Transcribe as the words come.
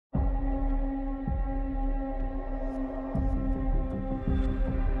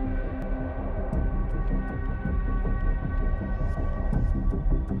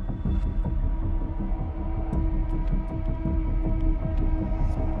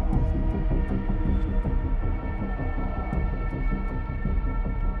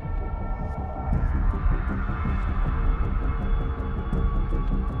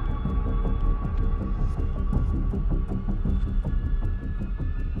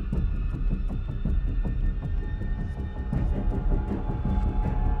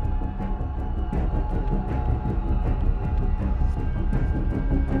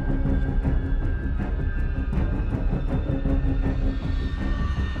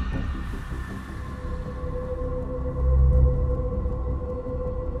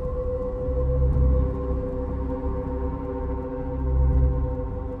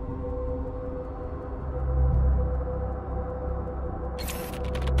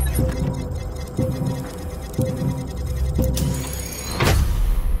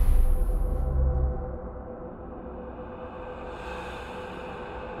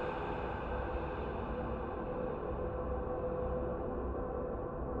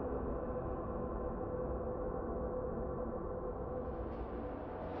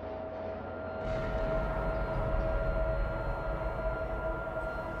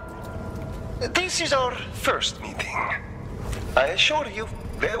This is our first meeting. I assure you,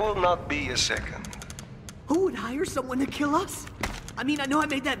 there will not be a second. Who would hire someone to kill us? I mean, I know I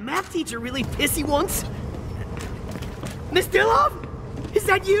made that math teacher really pissy once. Miss Dillov? Is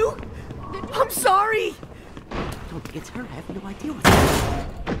that you? I'm sorry! I don't think it's her. I have no idea what's happening.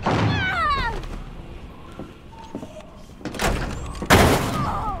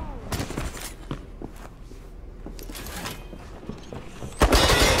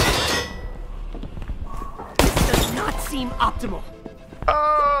 Seem optimal.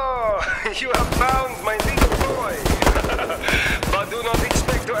 Oh, you have found my little boy. But do not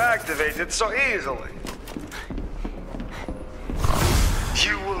expect to activate it so easily.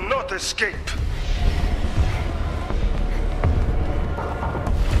 You will not escape.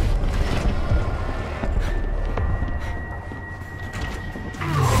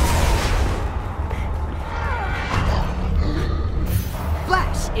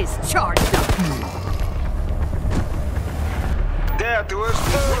 Flash is charged up. Dare to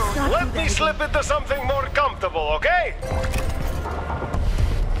assume. Let me slip into something more comfortable, okay?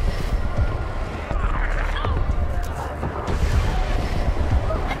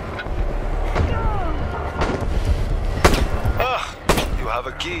 Ah, you have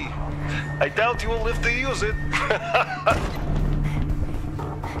a key. I doubt you will live to use it.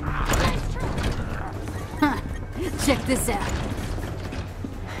 Huh. Check this out.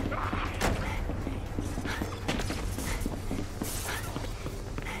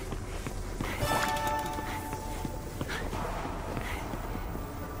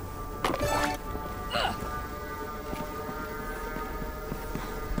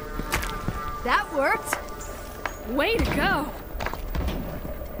 That worked! Way to go!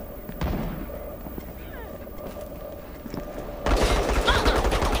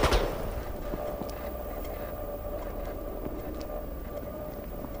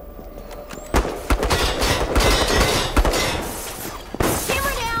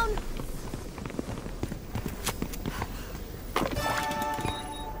 Camera down!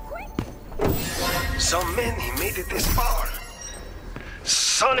 So many made it this far.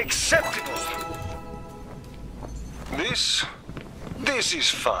 Unacceptable. This is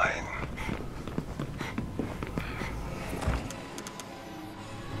fine.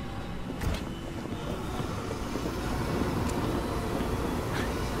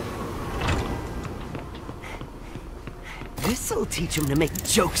 This'll teach him to make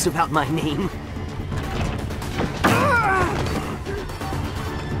jokes about my name.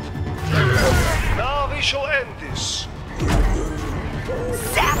 Now we shall end this.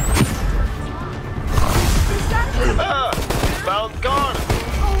 Zap! Ah, found guard.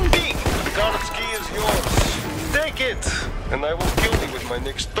 Deke, the guard's key is yours. Take it, and I will kill you with my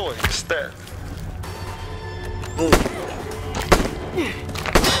next toy instead.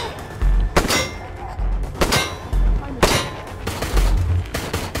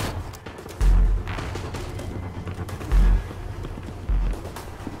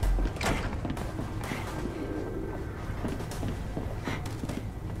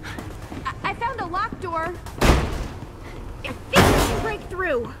 I found a locked door. I think we can break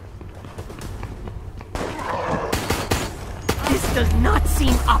through. This does not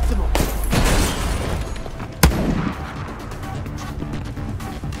seem optimal.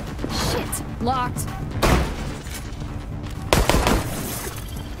 Shit, locked.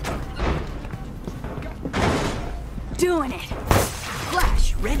 Doing it.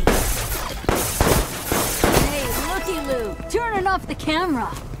 Flash, ready. Hey, looky-loo, turning off the camera.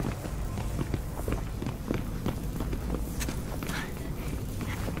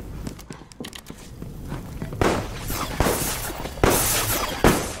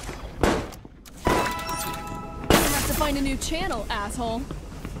 Have to find a new channel, asshole.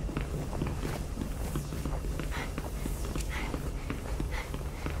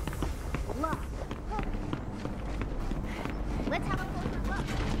 Let's have a closer look.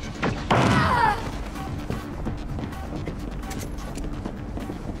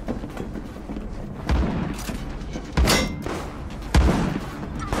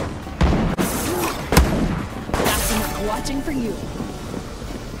 That's enough watching for you.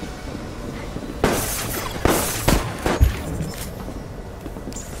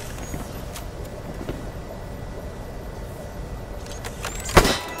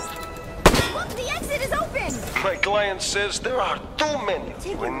 My client says there are too many of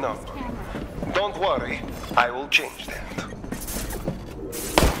you in number. Don't worry, I will change that.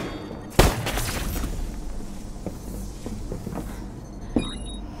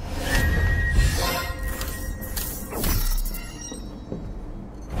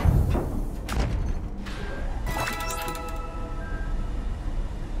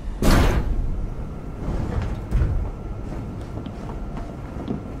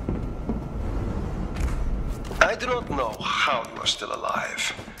 I do not know how you are still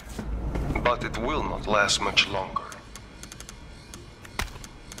alive, but it will not last much longer.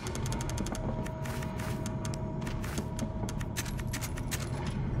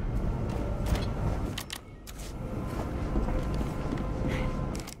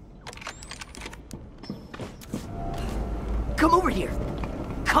 Come over here.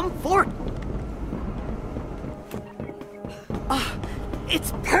 Come forward.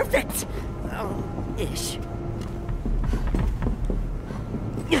 It's perfect. Ish.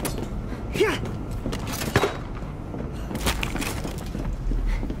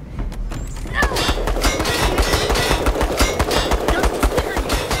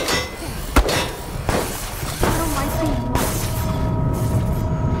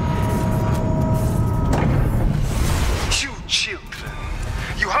 You children,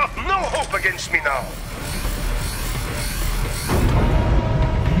 you have no hope against me now.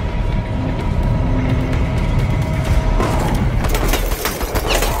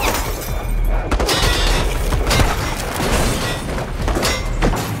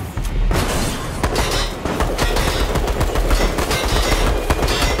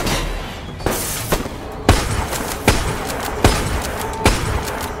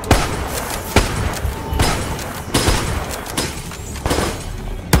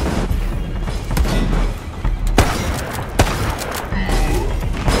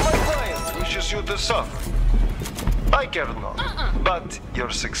 You to suffer. I care not, but your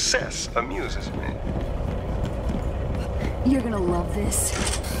success amuses me. You're gonna love this.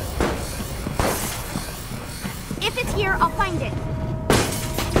 If it's here, I'll find it.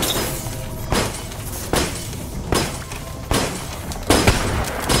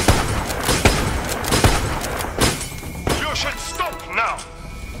 You should stop now!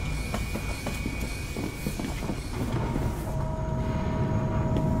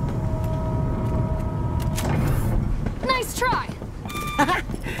 Nice try.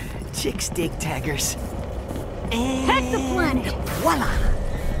 Chicks dig taggers. Heck the planet. Voila!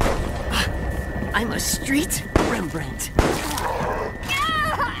 I'm a street Rembrandt.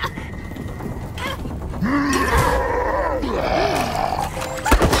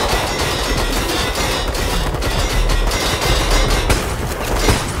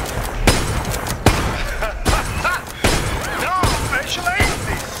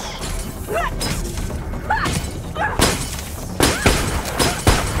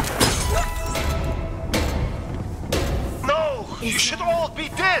 You should all be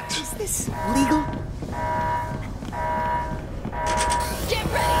dead! Is this legal? Get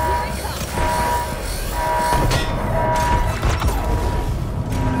ready, here it comes.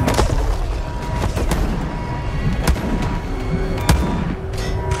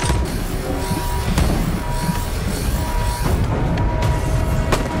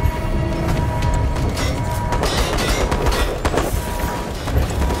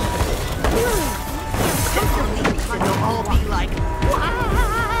 They'll all be like, what?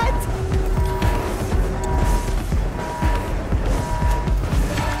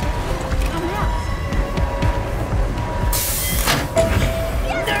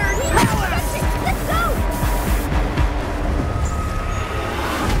 Nerd power! Let's go!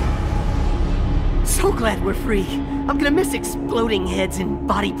 So glad we're free. I'm gonna miss exploding heads and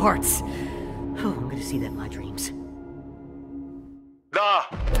body parts. Oh, I'm gonna see that in my dreams. Da,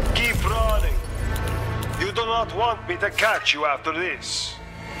 keep running. You do not want me to catch you after this.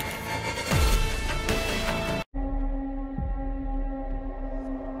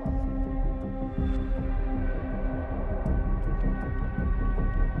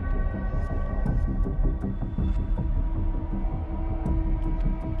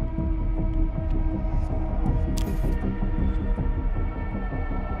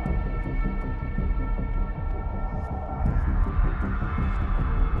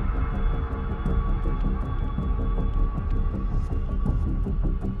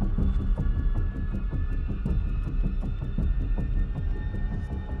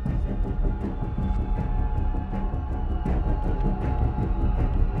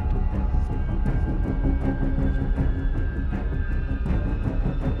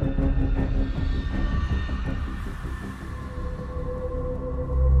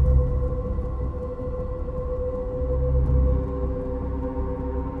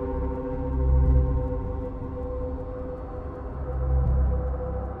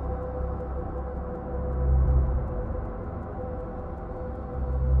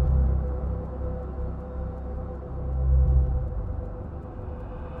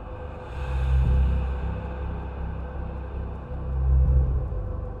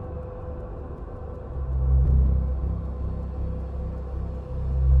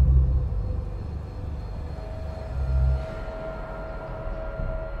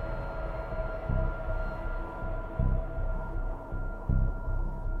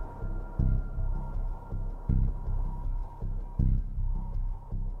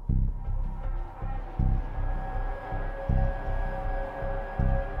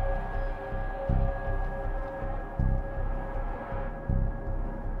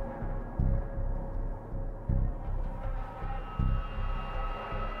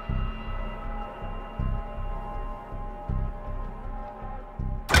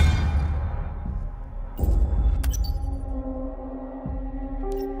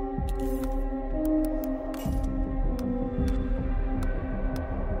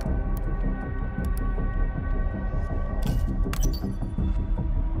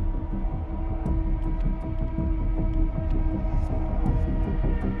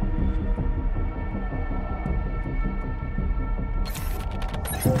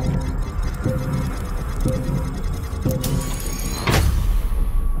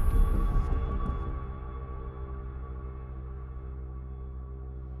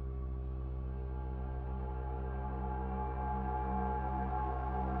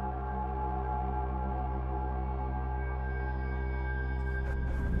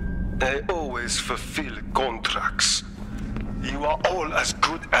 I always fulfill contracts. You are all as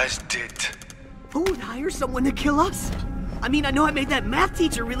good as dead. Who would hire someone to kill us? I mean, I know I made that math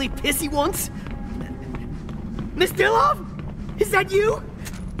teacher really pissy once. Miss Dilov? Is that you?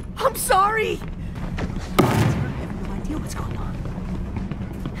 I'm sorry! I have no idea what's going on.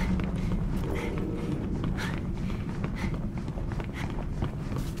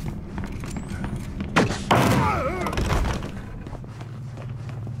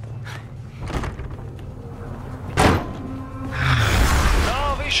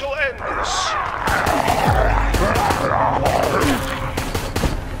 Now we shall end this.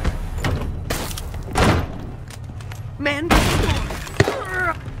 Man,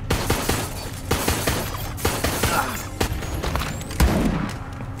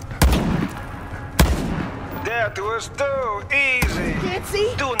 That was too easy. can't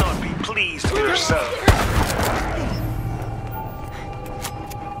see? Do not be pleased with yourself.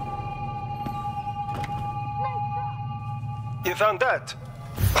 You found that?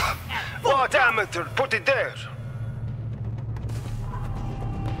 What amateur put it there?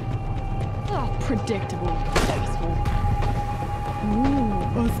 Oh, predictable. Asshole.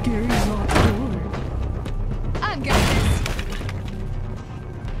 Ooh, a scary locked door. I'm good at this.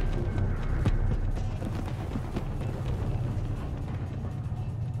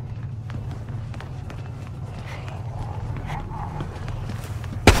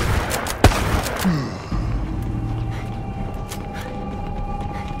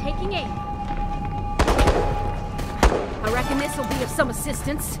 Taking aim. I reckon this will be of some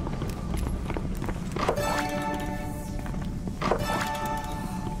assistance.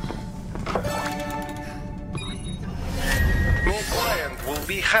 My client will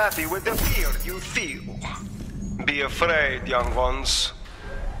be happy with the fear you feel. Be afraid, young ones.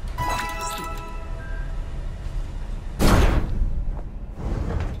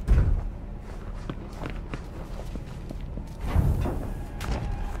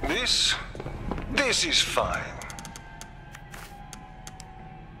 This is fine.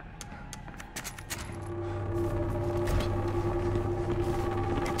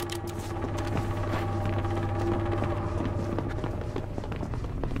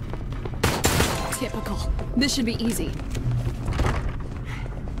 Typical. This should be easy.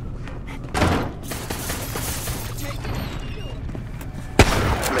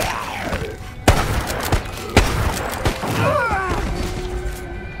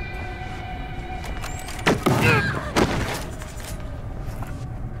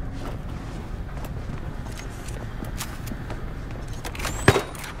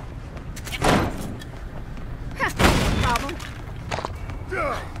 Problem?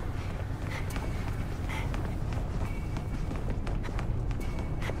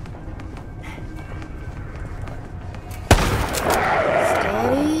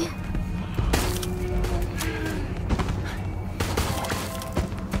 Steady.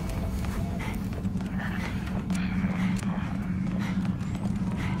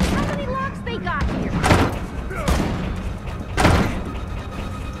 How many locks they got here?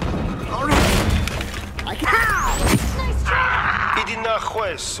 All right. Like how? Nice try. Иди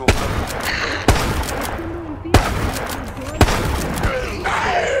нахуй, сука.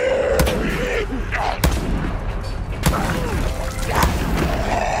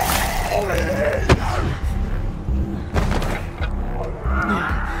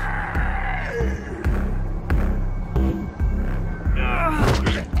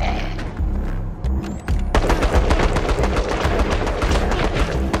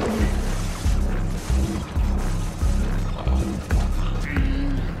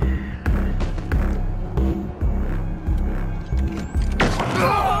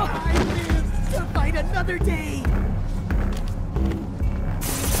 I live to fight another day.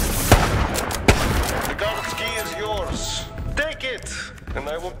 The guard's key is yours. Take it, and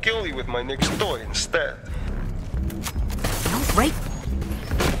I will kill you with my next toy instead. No, right?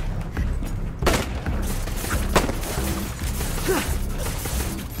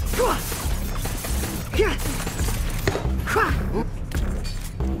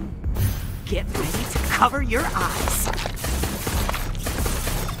 Get ready to cover your eyes.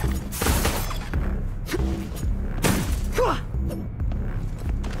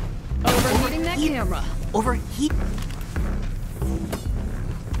 Overheating that camera. Overheat.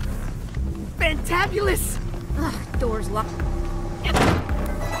 Fantabulous! Ugh, door's locked.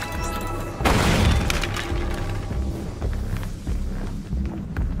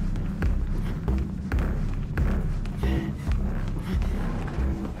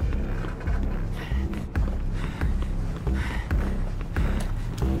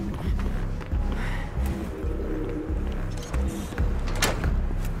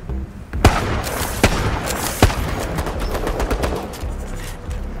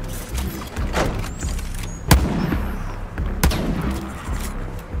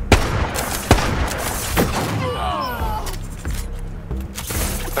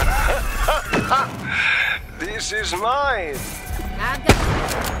 This is mine. I've got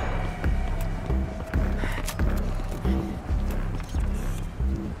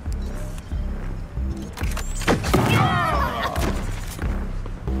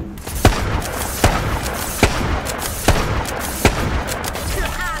your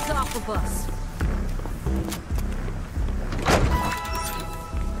eyes off of us.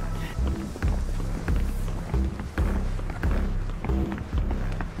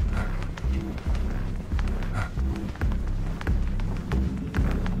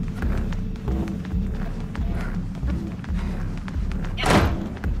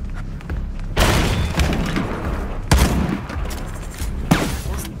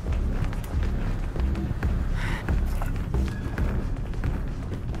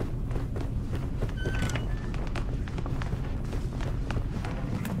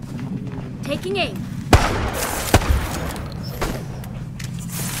 Taking aim.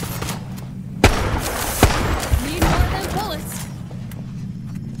 Need more than bullets.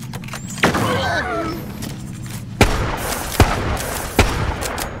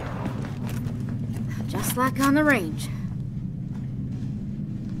 Just like on the range.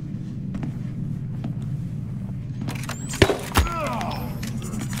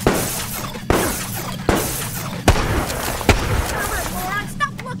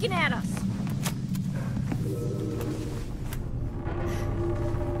 Stop looking at us!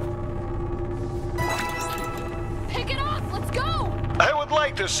 Pick it up. Let's go. I would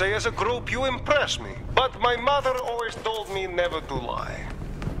like to say as a group you impress me, but my mother always told me never to lie.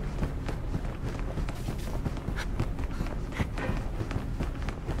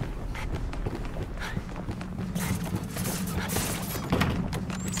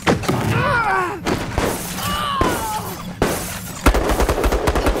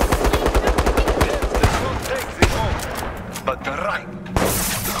 This will take the oath, but the right.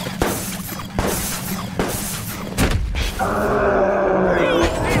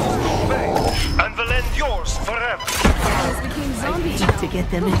 And will end yours forever. This became zombie Need chow. to get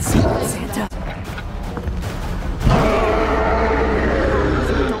them in Secret Santa.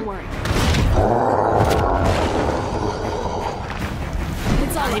 Don't worry.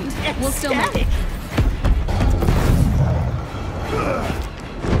 It's all right. We'll still make it.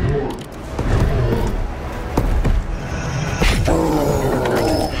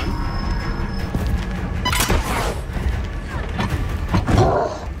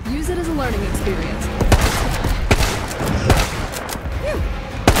 Use it as a learning experience.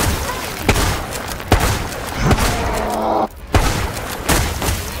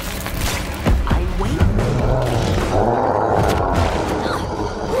 I'm waiting.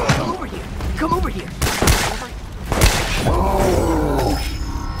 Come over here. Come over here.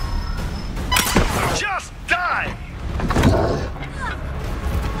 Just die!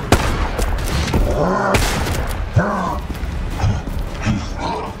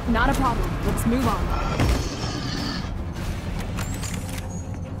 Not a problem. Let's move on.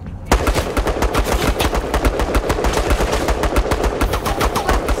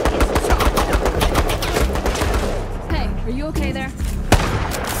 Hey, are you okay there?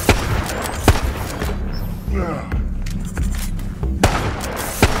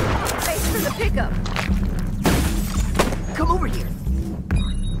 Thanks for the pickup. Come over here.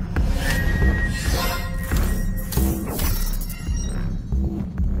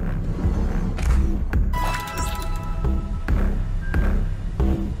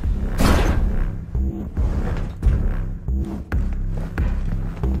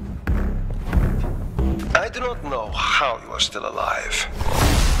 I do not know how you are still alive,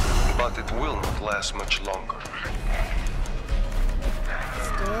 but it will not last much longer.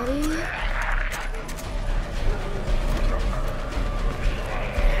 Steady.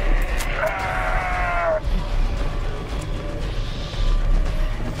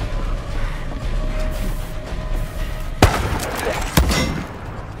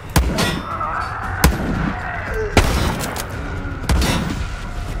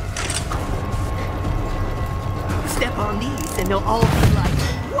 Step on these and they'll all be like,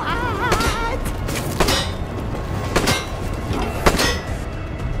 what?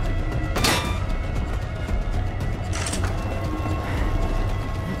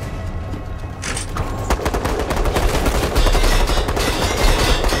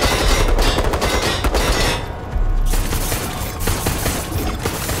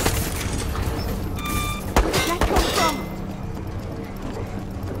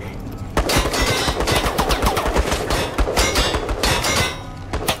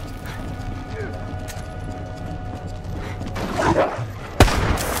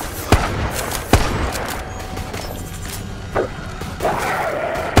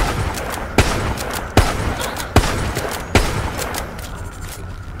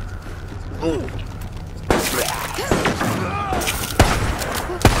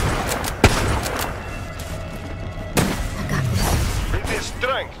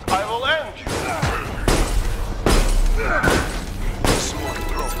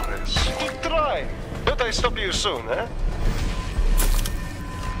 huh?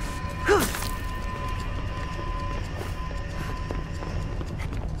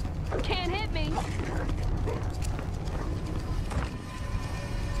 Can't hit me.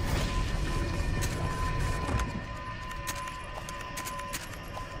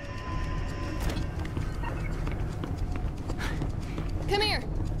 Come here.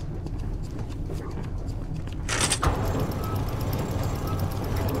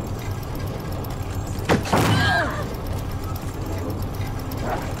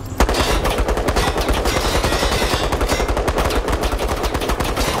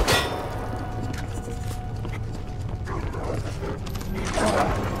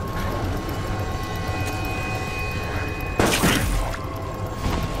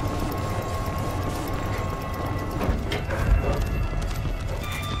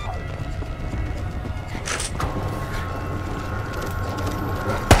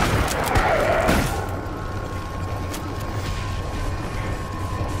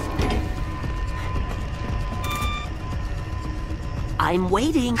 I'm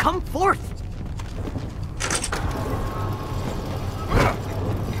waiting. Come forth.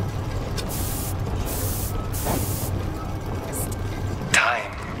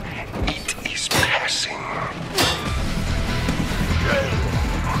 Time. It is passing.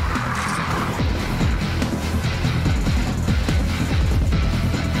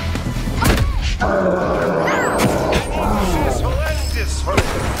 She's horrendous.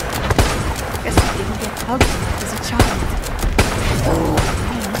 Guess I didn't get hugged enough as a child.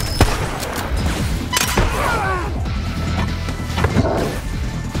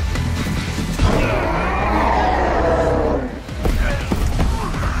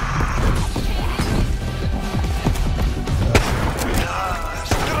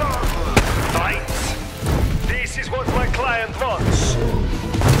 Fight. This is what my client wants.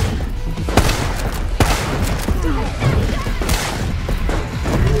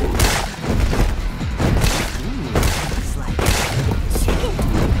 Looks like chicken.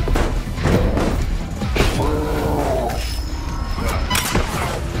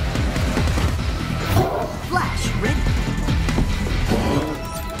 Flash ready.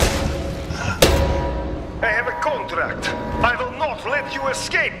 I have a contract. I will not let you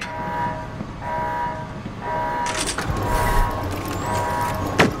escape.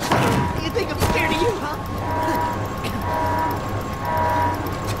 You think I'm scared of you, huh?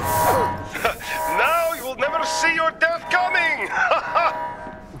 Now you will never see your death coming.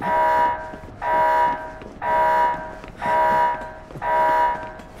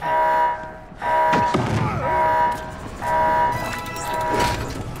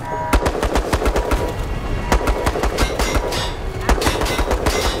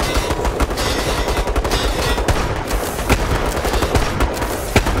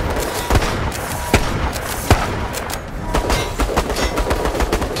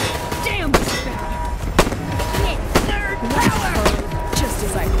 Damn, this is bad. Nerd power! Just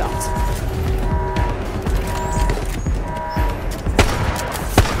as I thought.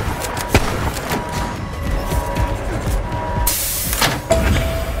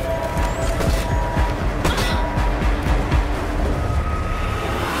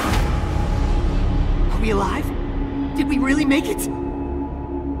 Are we alive? Did we really make it?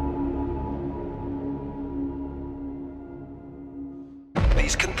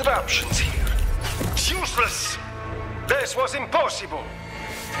 These contraptions here. Useless! This was impossible!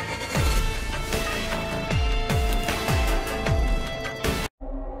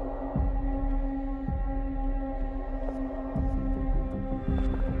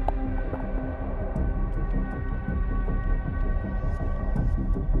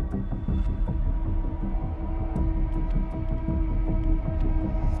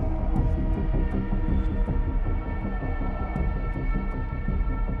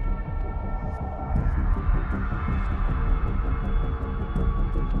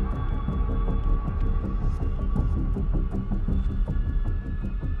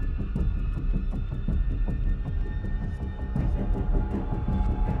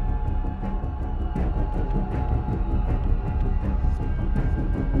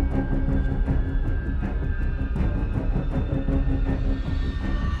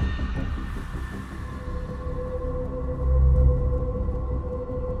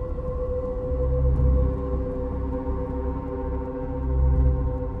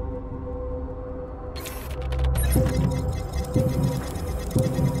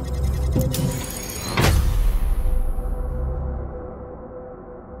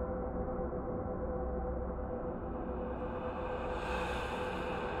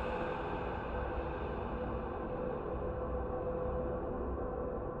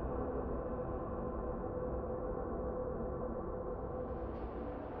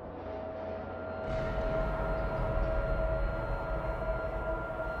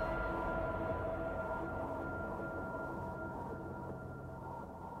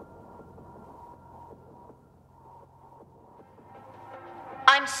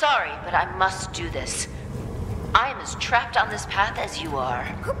 I'm sorry, but I must do this. I am as trapped on this path as you are.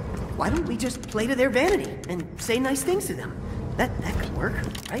 Why don't we just play to their vanity and say nice things to them? That could work,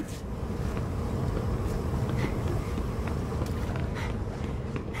 right?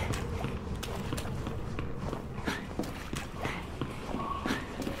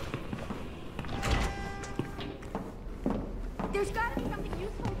 There's gotta be something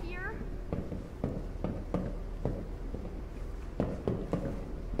useful here.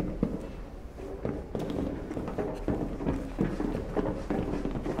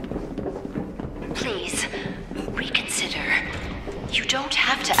 Please, reconsider. You don't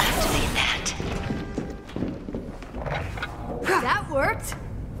have to activate that. That worked.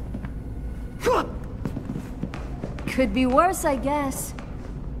 Could be worse, I guess.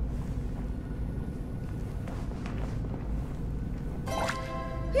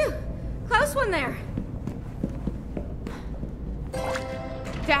 Phew, close one there.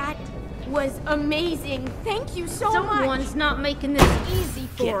 That was amazing. Thank you so much. Someone's not making this easy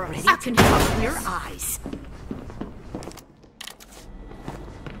for us. I can cover your eyes.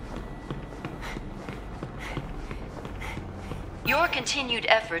 Your continued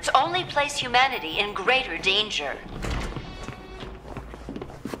efforts only place humanity in greater danger.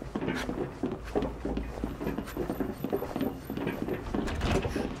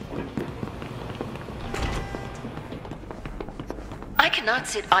 I cannot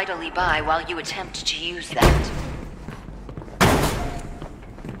sit idly by while you attempt to use that.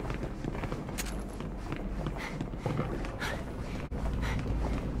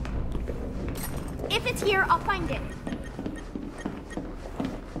 If it's here, I'll find it.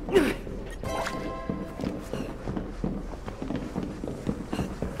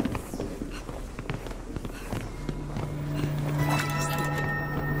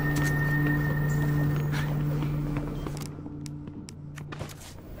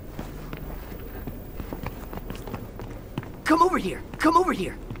 Come over here. Come over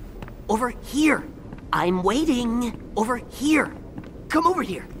here. Over here. I'm waiting. Over here. Come over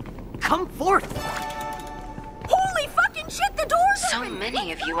here. Come forth. Holy fucking shit, the door's So open!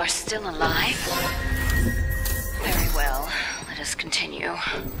 many of you are still alive. Very well, let us continue.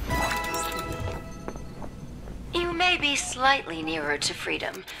 You may be slightly nearer to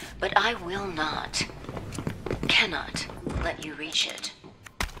freedom, but I will not, cannot let you reach it.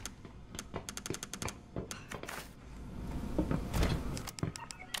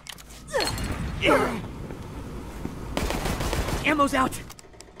 Ammo's out.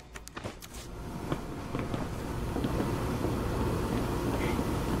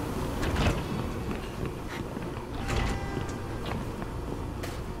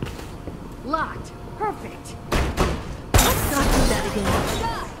 Locked. Perfect. Let's not do that again.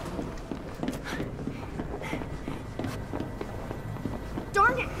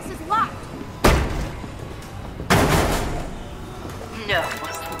 Darn it, this is locked. No,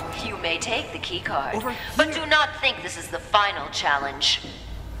 you may take the key card, Over but here. do not think this is the final challenge.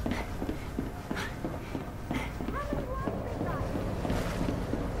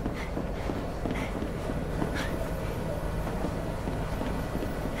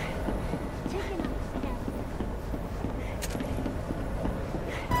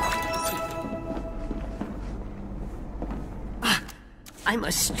 I'm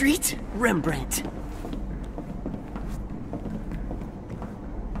a street Rembrandt.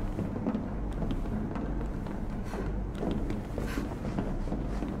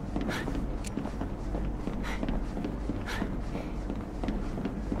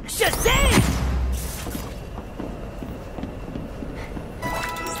 Shazam!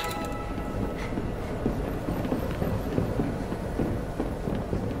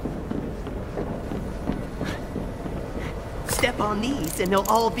 Step on these and they'll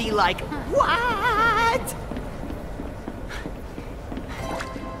all be like, what?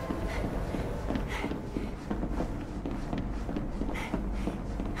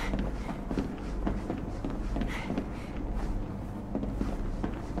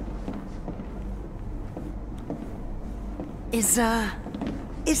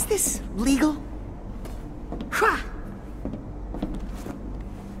 Is this legal? Ha!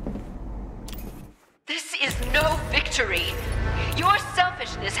 This is no victory. Your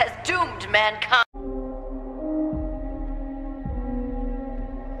selfishness has doomed mankind.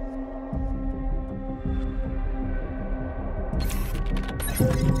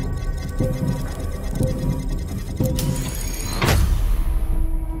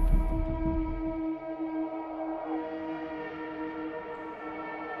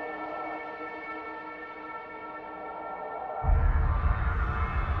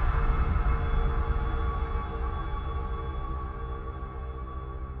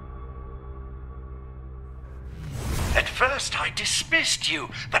 first I dismissed you,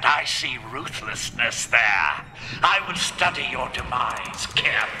 but I see ruthlessness there. I will study your demise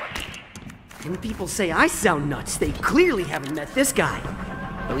carefully. When people say I sound nuts, they clearly haven't met this guy.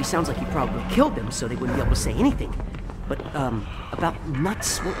 Well, he sounds like he probably killed them, so they wouldn't be able to say anything. But, about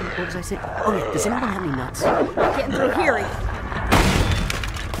nuts, what was I saying? Oh yeah, does anyone have any nuts? Getting through hearing.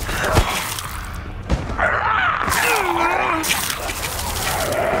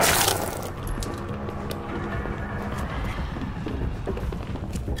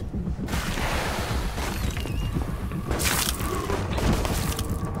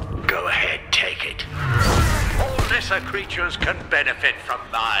 Go ahead, take it. All lesser creatures can benefit from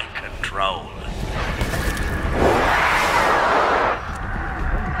my control.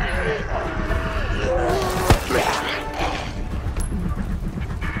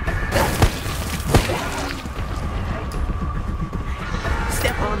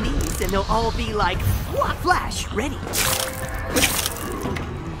 Step on these and they'll all be like, what? Flash, ready.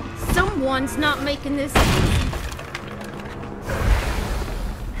 Someone's not making this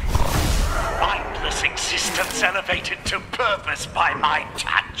Mindless existence elevated to purpose by my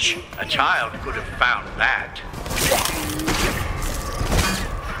touch. A child could have found that.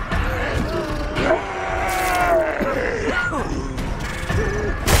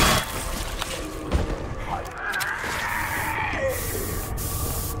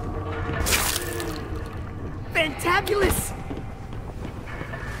 Fantabulous!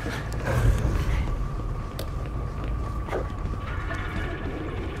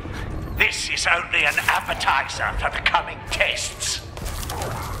 This is only an appetizer for the coming tests.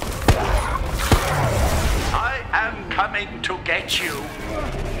 I am coming to get you.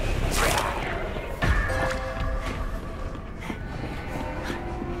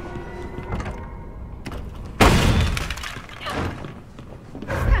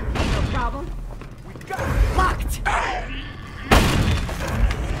 no problem. Locked!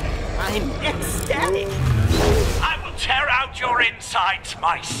 I'm ecstatic! I will tear out your insides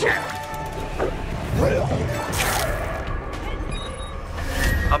myself.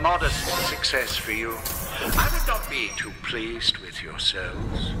 A modest success for you. I would not be too pleased with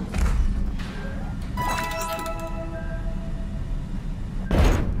yourselves.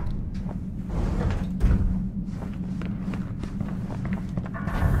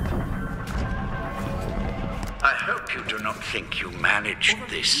 I hope you do not think you managed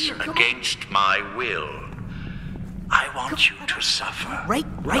this against my will. I want you to suffer Right.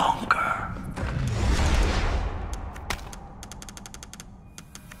 longer.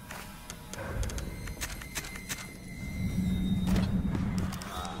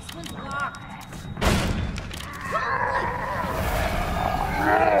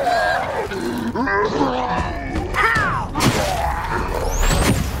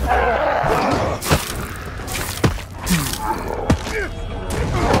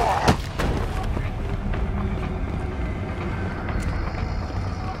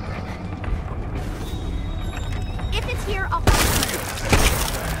 If it's here, I'll find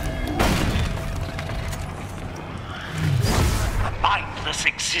A mindless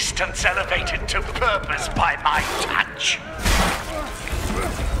existence elevated to purpose by my touch.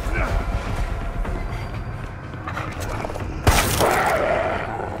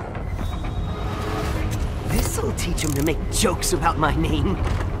 This'll teach him to make jokes about my name.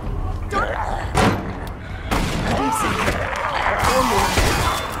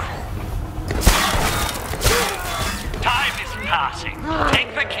 Time is passing.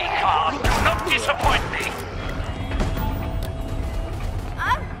 Take the key card. Do not disappoint me.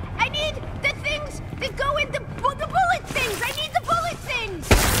 I need the things that go in the bullet things. I need the bullet things.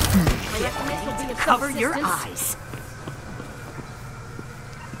 I reckon this will be a Cover your subsistence. eyes.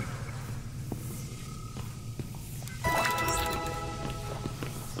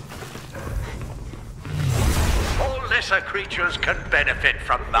 All lesser creatures can benefit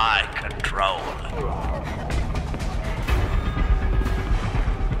from my control.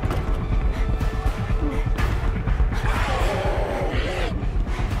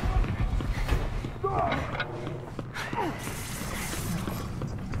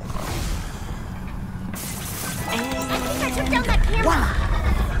 I took down that camera.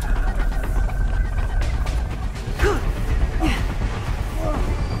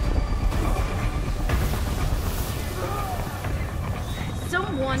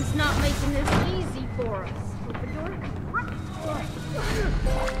 Someone's not making this easy for us. Open door.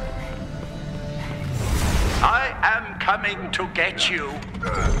 I am coming to get you.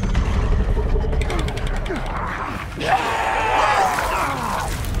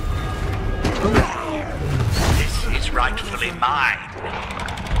 This is rightfully mine.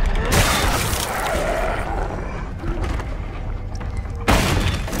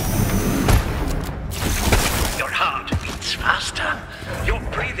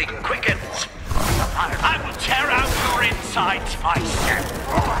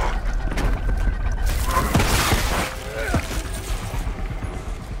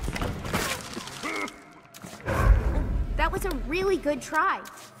 good try.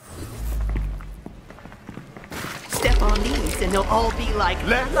 Step on these and they'll all be like,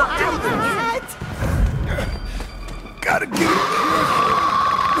 Let's do that. Gotta get it.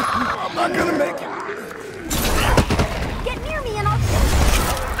 I'm not gonna make it. Get near me and I'll...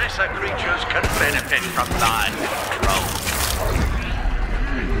 Lesser creatures can benefit from thy control.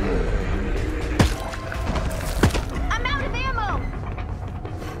 I'm out of ammo!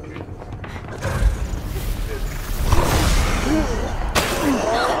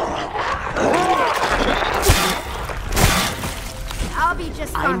 I'll be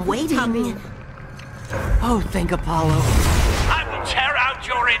just fine. I'm waiting. Oh, thank Apollo. I will tear out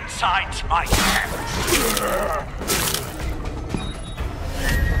your insides myself.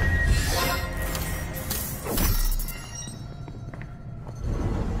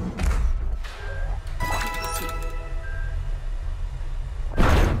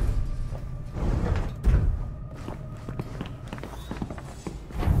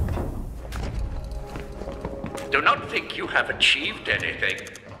 Do not think you have achieved anything.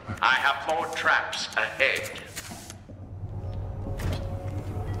 I have more traps ahead.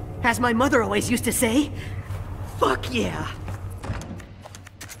 As my mother always used to say, fuck yeah.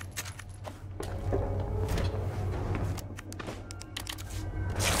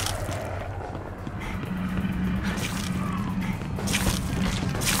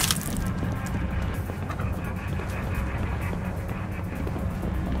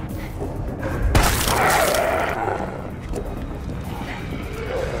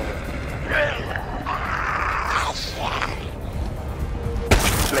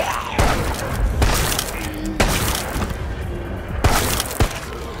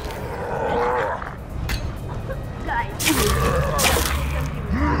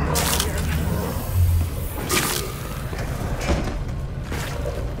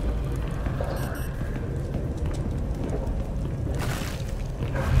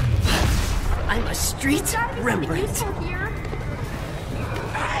 I'm a street Rembrandt. Here.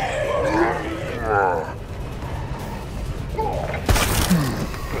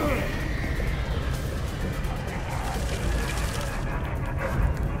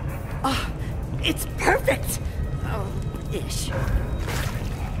 Oh, it's perfect. Oh, ish. A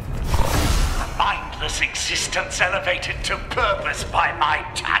mindless existence elevated to purpose by my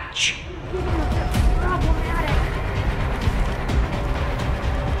touch.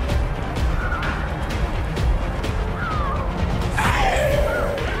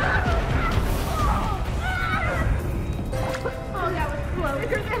 Oh, that was close.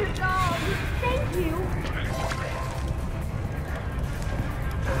 Good job. Thank you.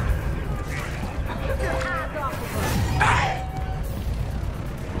 Get your eyes off of us.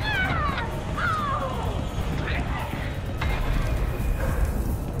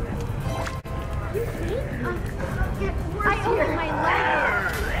 You see? I opened my leg.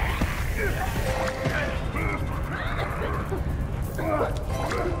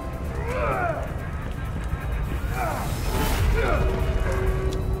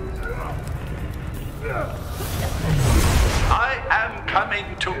 I am coming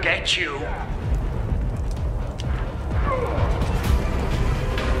to get you.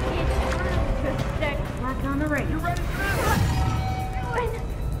 Back on the race. You ready for this?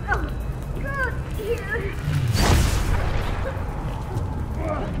 Oh, God, here.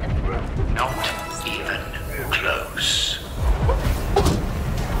 Not even close.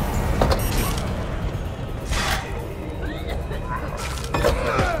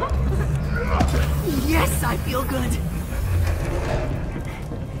 Yes, I feel good.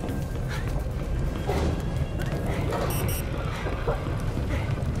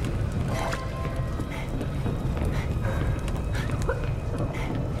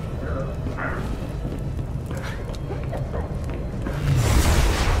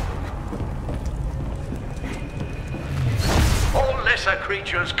 All lesser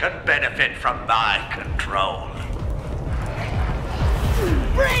creatures can benefit from thy control.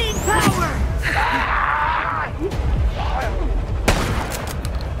 Brain power!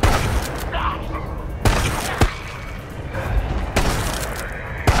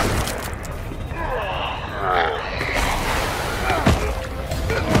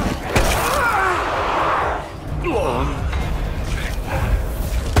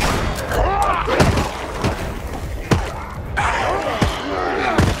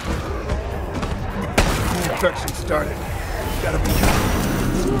 Infection started. Gotta be careful.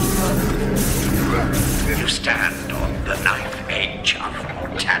 You stand on the knife edge of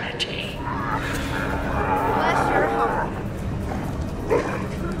mortality. Bless your heart.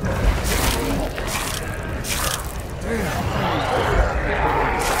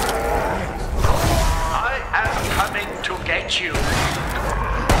 I am coming to get you.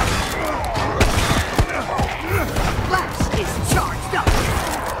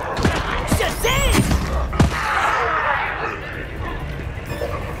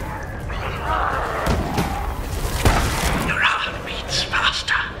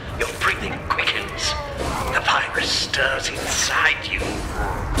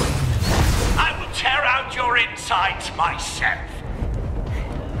 besides myself.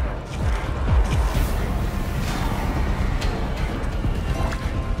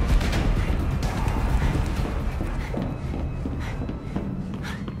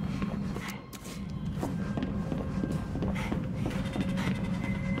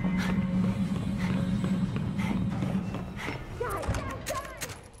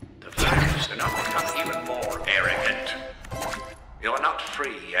 The flames are now become even more arrogant. You're not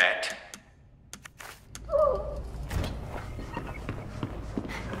free yet.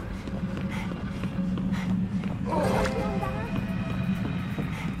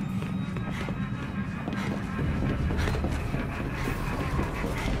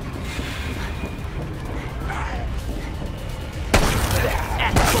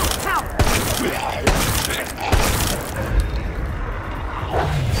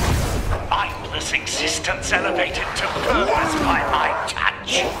 Mindless existence elevated to purpose by my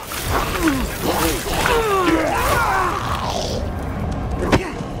touch.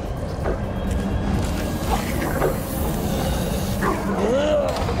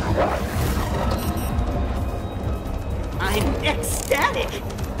 I'm ecstatic!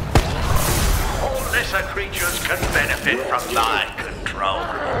 All lesser creatures can benefit from thy control.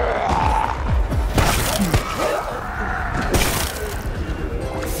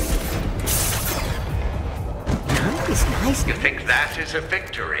 Nice. You think that is a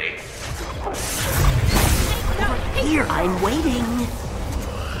victory? Here, I'm waiting.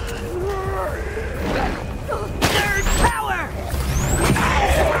 Third power!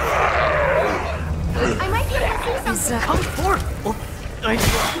 I might be able to do something. Come forth! Oh, I'm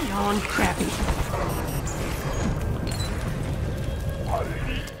beyond crappy.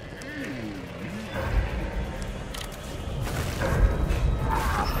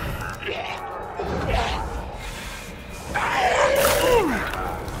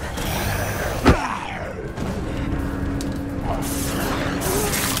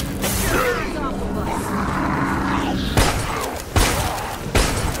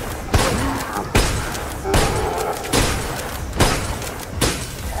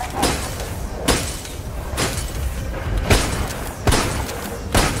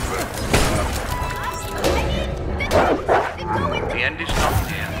 The end is not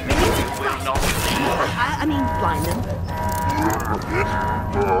near. You will not I mean, blind them.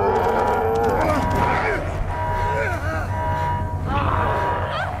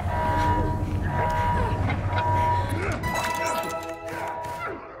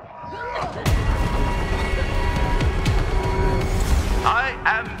 I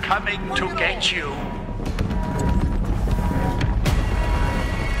am coming to get you.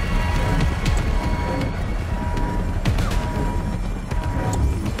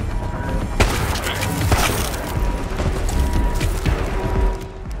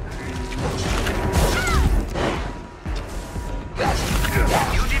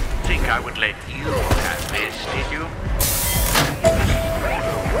 You didn't think I would let you have this, did you?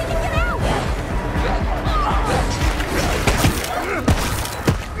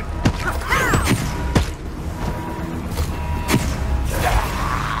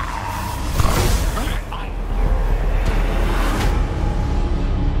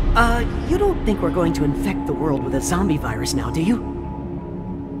 You don't think we're going to infect the world with a zombie virus now, do you?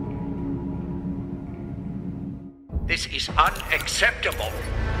 This is unacceptable.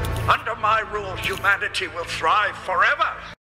 Under my rule, humanity will thrive forever.